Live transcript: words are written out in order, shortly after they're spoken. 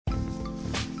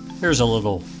Here's a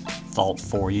little thought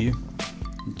for you.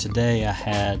 Today I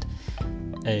had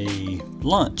a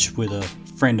lunch with a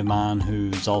friend of mine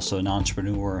who's also an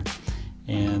entrepreneur,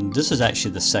 and this is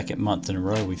actually the second month in a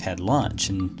row we've had lunch.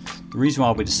 And the reason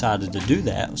why we decided to do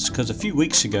that was because a few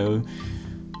weeks ago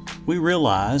we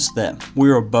realized that we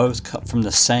were both cut from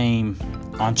the same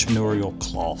entrepreneurial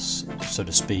cloth, so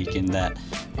to speak, in that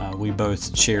we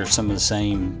both share some of the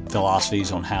same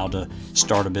philosophies on how to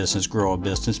start a business, grow a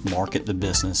business, market the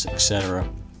business, etc.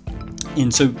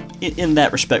 And so in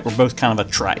that respect, we're both kind of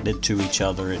attracted to each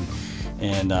other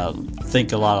and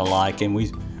think a lot alike, and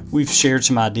we've shared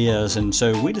some ideas. And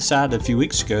so we decided a few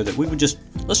weeks ago that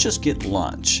let's just get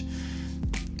lunch.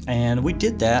 And we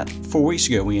did that 4 weeks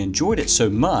ago. We enjoyed it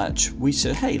so much, we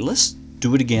said, hey, let's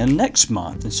do it again next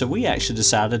month. And so we actually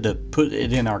decided to put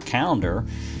it in our calendar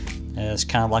as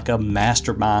kind of like a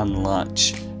mastermind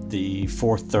lunch the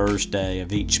fourth Thursday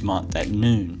of each month at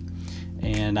noon.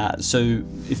 And so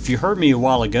if you heard me a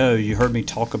while ago, you heard me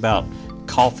talk about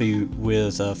coffee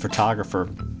with a photographer,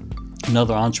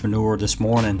 another entrepreneur this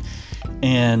morning.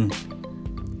 And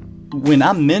when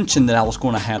I mentioned that I was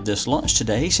going to have this lunch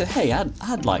today, he said, hey,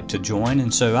 I'd like to join.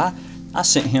 And so I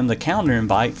sent him the calendar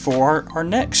invite for our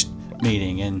next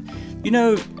meeting. And,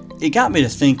 it got me to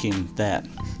thinking that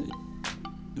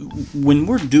when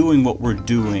we're doing what we're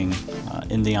doing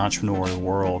in the entrepreneurial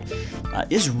world,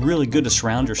 it's really good to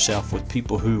surround yourself with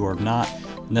people who are not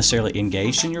necessarily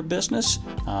engaged in your business,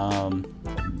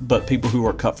 but people who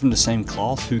are cut from the same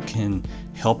cloth, who can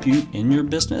help you in your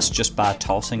business just by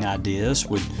tossing ideas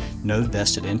with no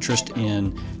vested interest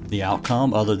in the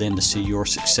outcome other than to see your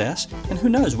success. And who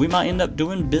knows, we might end up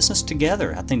doing business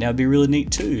together. I think that would be really neat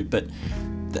too, but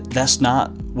that's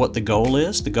not what the goal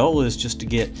is. The goal is just to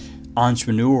get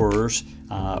entrepreneurs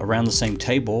around the same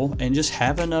table and just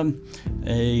having a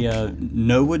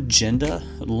no agenda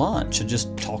lunch and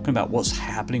just talking about what's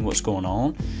happening, what's going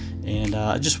on. And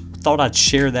I just thought I'd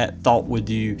share that thought with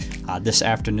you this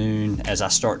afternoon as I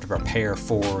start to prepare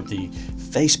for the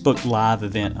Facebook Live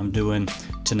event I'm doing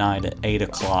tonight at 8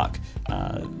 o'clock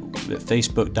at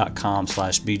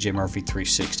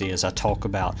facebook.com/bjmurphy360 as I talk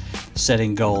about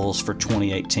setting goals for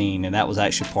 2018. And that was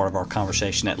actually part of our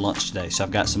conversation at lunch today. So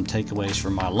I've got some takeaways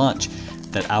from my lunch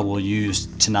that I will use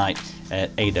tonight at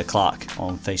 8 o'clock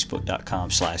on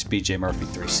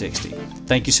facebook.com/bjmurphy360.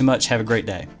 Thank you so much. Have a great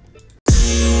day.